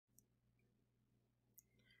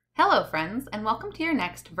Hello friends, and welcome to your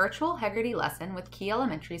next virtual Heggerty lesson with Key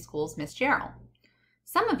Elementary School's Miss Gerald.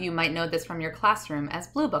 Some of you might know this from your classroom as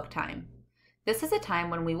Blue Book time. This is a time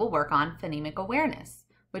when we will work on phonemic awareness,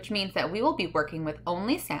 which means that we will be working with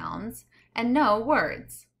only sounds and no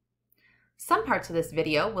words. Some parts of this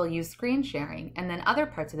video will use screen sharing, and then other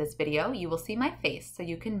parts of this video you will see my face so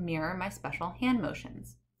you can mirror my special hand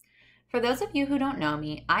motions. For those of you who don't know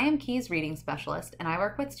me, I am Key's reading specialist and I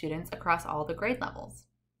work with students across all the grade levels.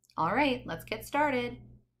 All right, let's get started.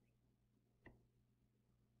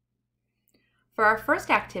 For our first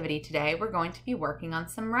activity today, we're going to be working on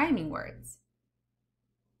some rhyming words.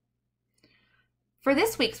 For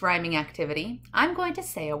this week's rhyming activity, I'm going to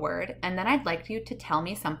say a word and then I'd like you to tell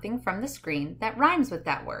me something from the screen that rhymes with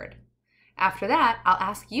that word. After that, I'll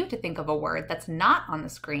ask you to think of a word that's not on the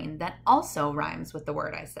screen that also rhymes with the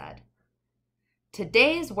word I said.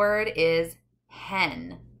 Today's word is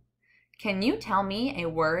hen. Can you tell me a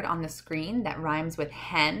word on the screen that rhymes with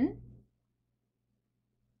hen?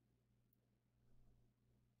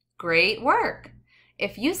 Great work!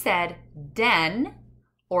 If you said den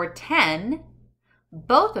or ten,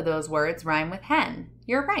 both of those words rhyme with hen.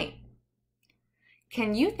 You're right.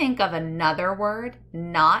 Can you think of another word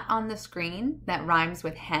not on the screen that rhymes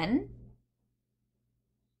with hen?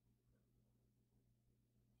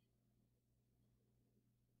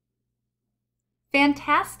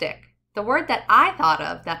 Fantastic! The word that I thought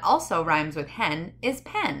of that also rhymes with hen is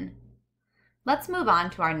pen. Let's move on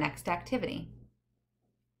to our next activity.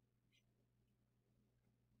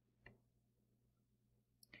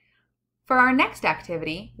 For our next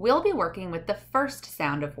activity, we'll be working with the first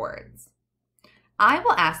sound of words. I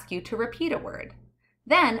will ask you to repeat a word.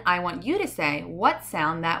 Then I want you to say what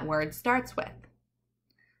sound that word starts with.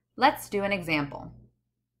 Let's do an example.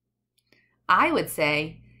 I would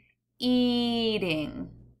say eating.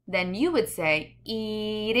 Then you would say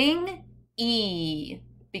eating, E,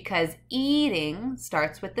 because eating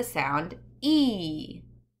starts with the sound E.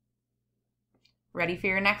 Ready for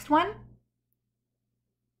your next one?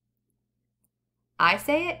 I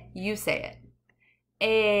say it, you say it.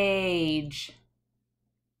 Age.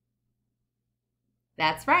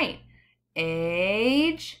 That's right.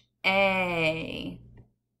 Age, A.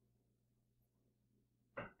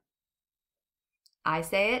 I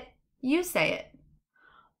say it, you say it.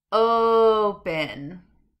 Open.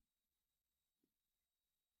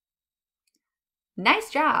 Nice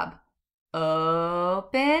job.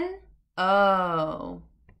 Open, O.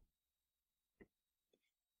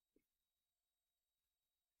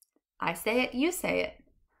 I say it, you say it.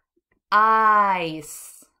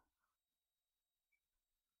 Ice.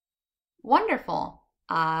 Wonderful.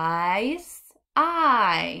 Ice,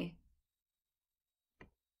 I.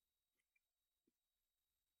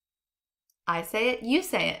 I say it, you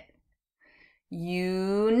say it.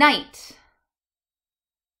 Unite.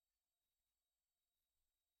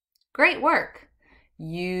 Great work.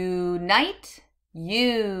 Unite,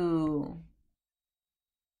 you.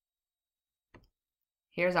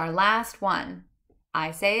 Here's our last one.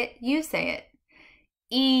 I say it, you say it.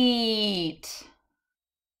 Eat.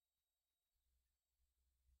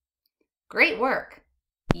 Great work.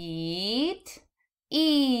 Eat,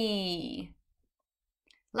 E.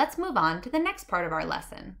 Let's move on to the next part of our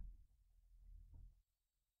lesson.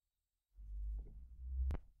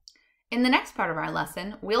 In the next part of our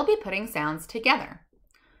lesson, we'll be putting sounds together.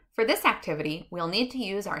 For this activity, we'll need to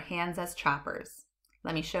use our hands as choppers.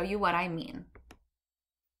 Let me show you what I mean.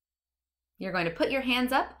 You're going to put your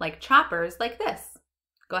hands up like choppers like this.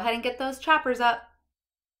 Go ahead and get those choppers up.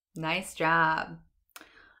 Nice job.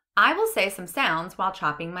 I will say some sounds while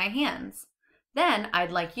chopping my hands. Then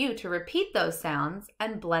I'd like you to repeat those sounds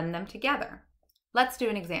and blend them together. Let's do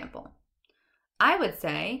an example. I would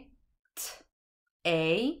say t,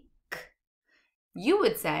 a, k. You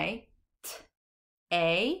would say t,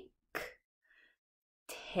 a, k.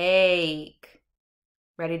 Take.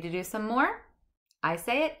 Ready to do some more? I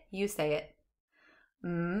say it, you say it.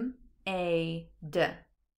 A, d.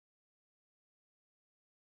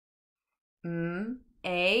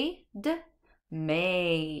 A, d.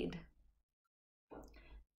 Made.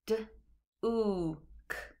 D, oo,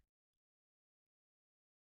 k.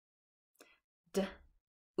 D,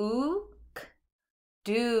 oo, k.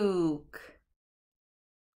 Duke.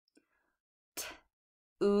 T,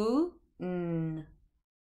 oo, n.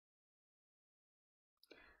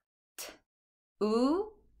 T,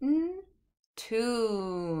 oo, n.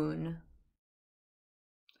 Tune.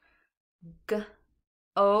 G,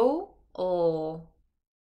 o, ol.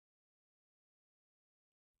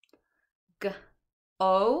 G,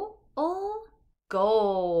 o, ol,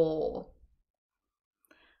 goal.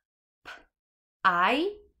 P,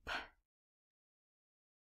 I, p.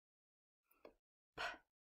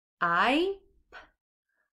 I,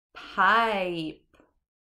 pipe.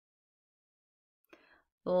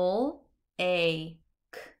 L, a,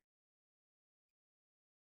 k.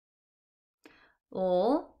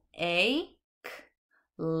 L, a, k.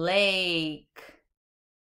 Lake.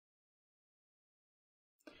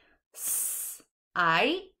 S,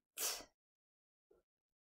 I,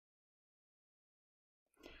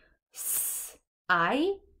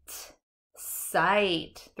 sight,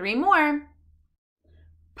 sight. 3 more.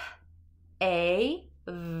 P,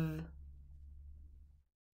 v.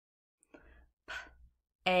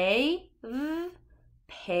 P, v,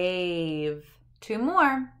 pave. 2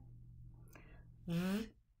 more. V,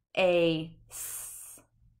 a, s.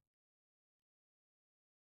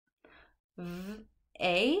 V,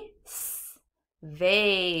 a, s.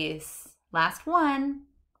 Vase. Last one.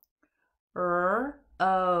 R,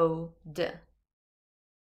 o, d.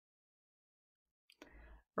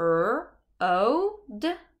 R, o,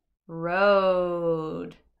 d.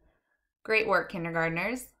 Road. Great work,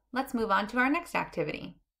 kindergartners. Let's move on to our next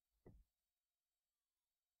activity.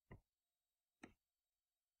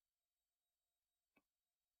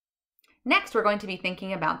 Next, we're going to be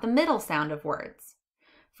thinking about the middle sound of words.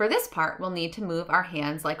 For this part, we'll need to move our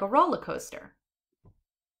hands like a roller coaster.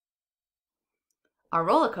 Our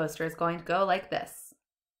roller coaster is going to go like this.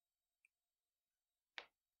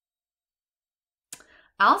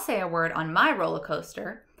 I'll say a word on my roller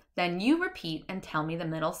coaster, then you repeat and tell me the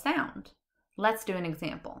middle sound. Let's do an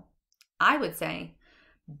example. I would say,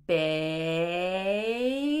 bake.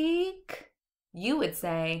 You would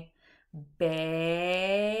say,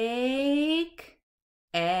 bake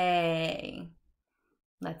a.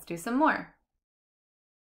 Let's do some more.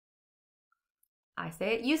 I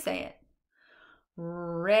say it, you say it.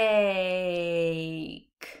 Rake.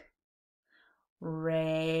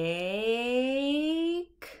 Rake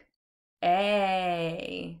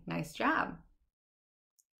a. Nice job.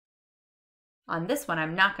 On this one,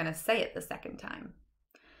 I'm not going to say it the second time.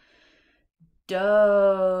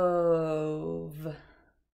 Dove.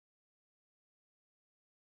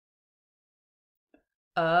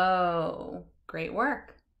 Oh, great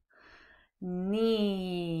work. Need.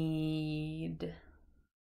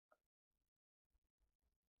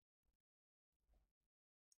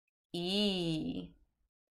 E.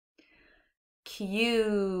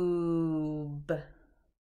 Cube.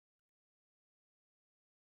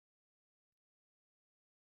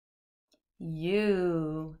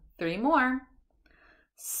 U. 3 more.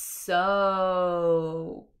 Soap.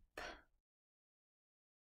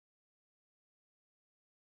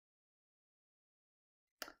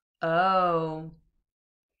 O.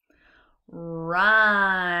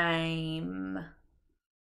 Rhyme.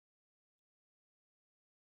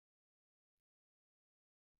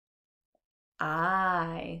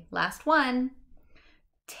 I. Last one.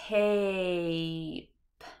 Tape.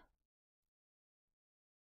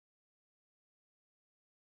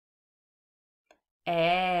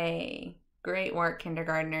 A. Great work,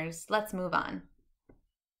 kindergartners. Let's move on.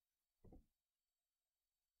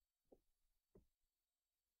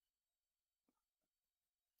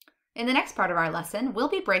 In the next part of our lesson, we'll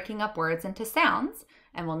be breaking up words into sounds,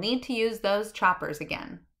 and we'll need to use those choppers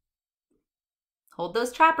again. Hold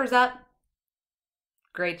those choppers up.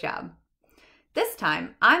 Great job. This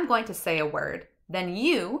time, I'm going to say a word, then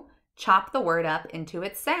you chop the word up into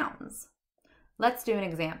its sounds. Let's do an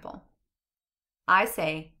example. I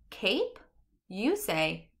say cape, you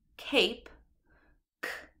say cape, k,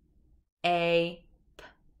 a, p.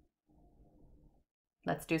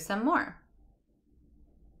 Let's do some more.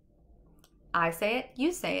 I say it,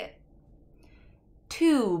 you say it.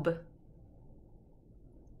 Tube.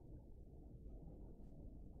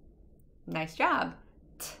 Nice job.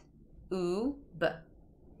 T-u-b.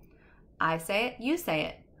 I say it, you say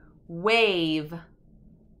it. Wave.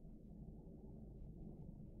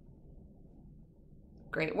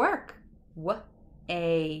 Great work.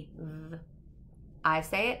 W-a-v. I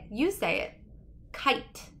say it, you say it.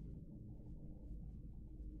 Kite.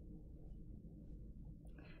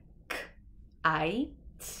 K-I-t.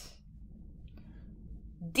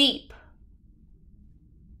 Deep.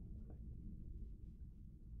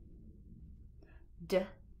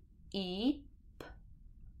 D-e-p.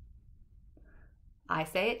 I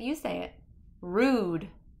say it, you say it. Rude.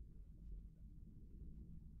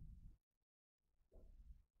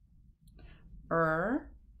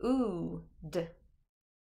 D.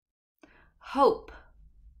 Hope.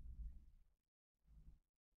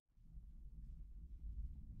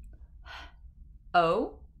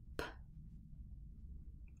 O-p.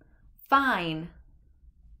 Fine.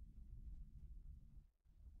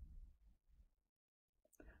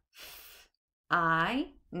 I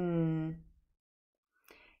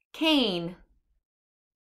Cane.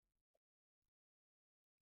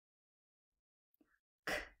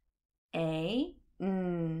 A,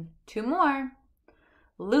 N. Two more.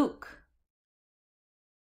 Luke.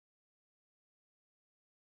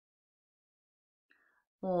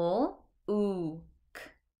 L, U, K.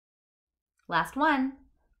 Last one.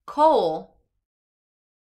 Coal.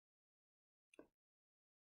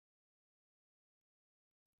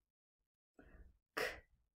 K,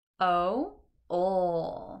 O,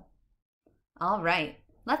 ol. All right,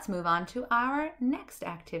 let's move on to our next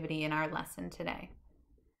activity in our lesson today.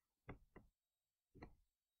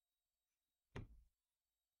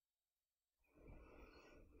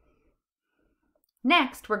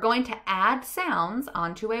 Next, we're going to add sounds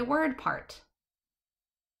onto a word part.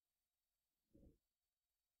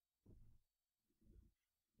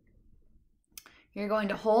 You're going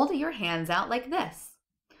to hold your hands out like this.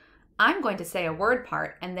 I'm going to say a word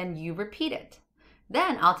part and then you repeat it.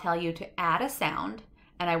 Then I'll tell you to add a sound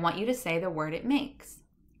and I want you to say the word it makes.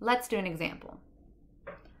 Let's do an example.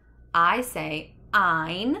 I say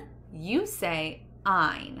ein, you say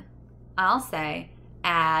ein. I'll say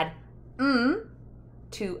add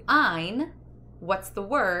to ein. What's the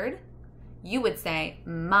word? You would say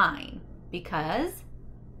mine because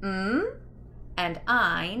and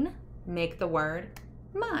ein make the word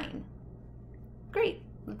mine. Great,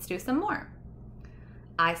 let's do some more.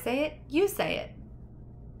 I say it, you say it.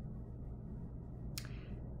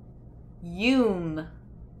 Yume.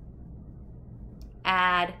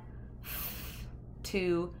 Add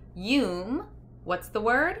to yume. What's the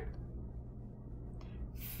word?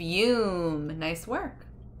 Fume. Nice work.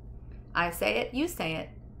 I say it, you say it.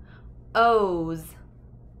 O's.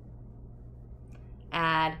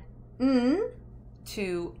 Add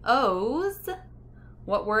to O's.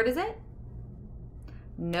 What word is it?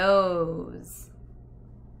 Nose.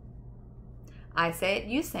 I say it,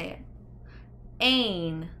 you say it.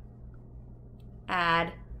 Ain.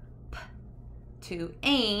 Add p to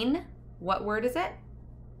ain. What word is it?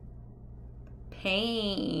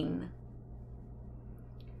 Pain.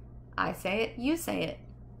 I say it, you say it.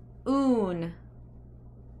 Un.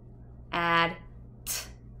 Add t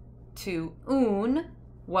to un.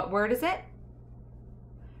 What word is it?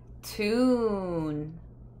 Tune.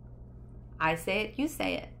 I say it, you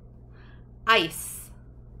say it. Ice.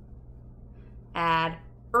 Add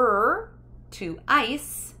to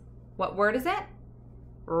ice. What word is it?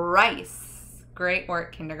 Rice. Great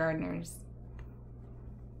work, kindergartners.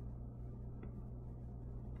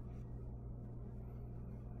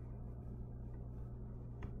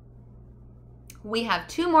 We have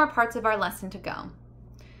 2 more parts of our lesson to go.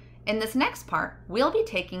 In this next part, we'll be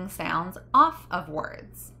taking sounds off of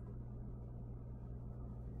words.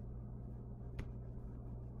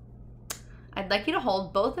 I'd like you to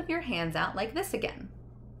hold both of your hands out like this again.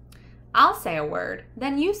 I'll say a word,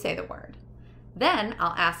 then you say the word. Then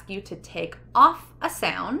I'll ask you to take off a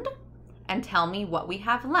sound and tell me what we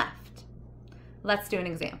have left. Let's do an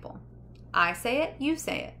example. I say it, you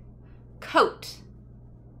say it. Coat.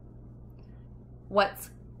 What's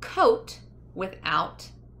coat without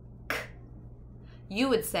k? You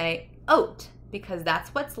would say oat because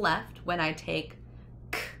that's what's left when I take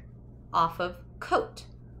k off of coat.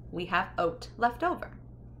 We have oat left over.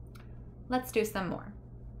 Let's do some more.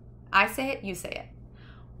 I say it, you say it.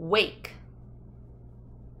 Wake.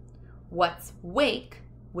 What's wake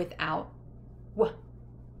without w?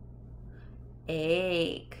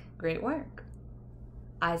 Ache. Great work.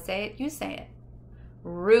 I say it, you say it.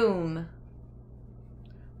 Room.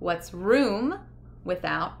 What's room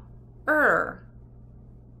without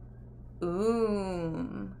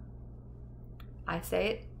I say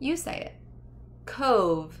it, you say it.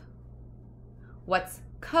 Cove. What's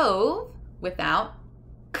cove without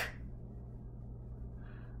k?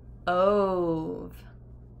 Ove.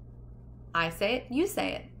 I say it, you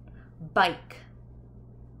say it. Bike.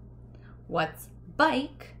 What's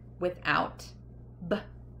bike without b?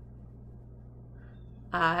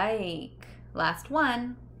 Ike. Last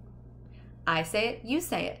one. I say it, you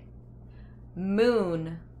say it.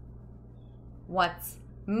 Moon. What's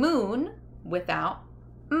moon without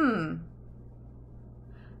oon.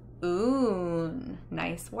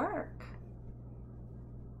 Nice work.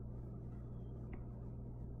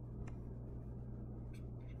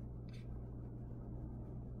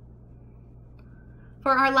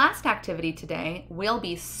 For our last activity today, we'll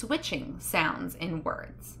be switching sounds in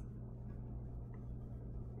words.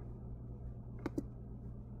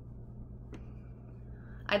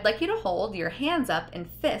 I'd like you to hold your hands up in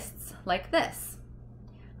fists like this.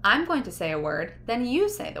 I'm going to say a word, then you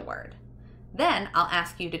say the word. Then I'll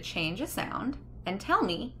ask you to change a sound, and tell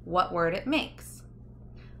me what word it makes.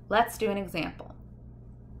 Let's do an example.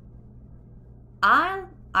 I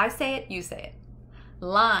say it, you say it.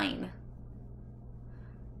 Line.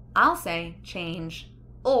 I'll say change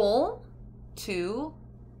ul to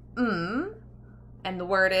and the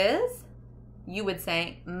word is, you would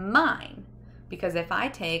say mine, because if I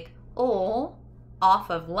take ul off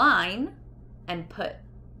of line and put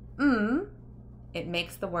it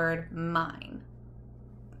makes the word mine.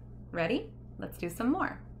 Ready? Let's do some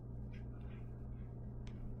more.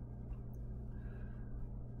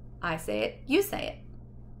 I say it, you say it.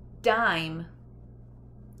 Dime.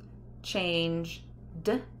 Change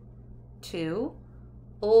d to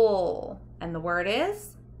ul, and the word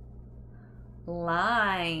is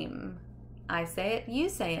lime. I say it, you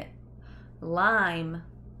say it. Lime.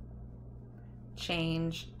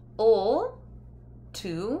 Change ul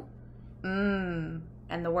to and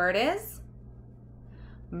the word is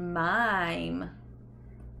mime.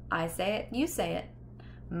 I say it, you say it.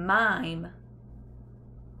 Mime.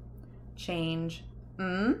 Change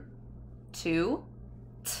to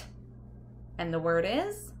t, and the word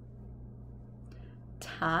is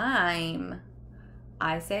time.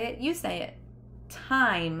 I say it, you say it.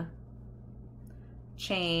 Time.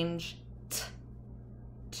 Change t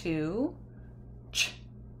to ch,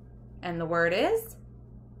 and the word is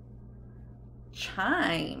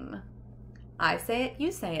chime. I say it,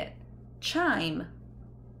 you say it. Chime.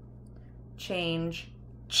 Change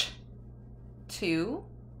ch to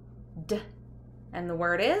d, and the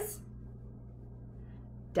word is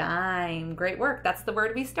dime. Great work. That's the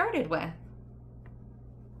word we started with.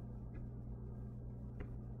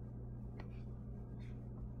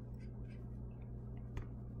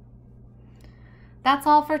 That's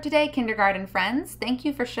all for today, kindergarten friends. Thank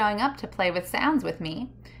you for showing up to play with sounds with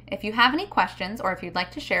me. If you have any questions, or if you'd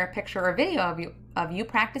like to share a picture or video of you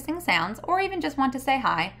practicing sounds, or even just want to say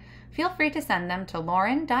hi, feel free to send them to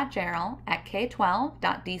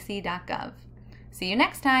lauren.jarrell@k12.dc.gov. See you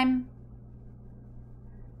next time.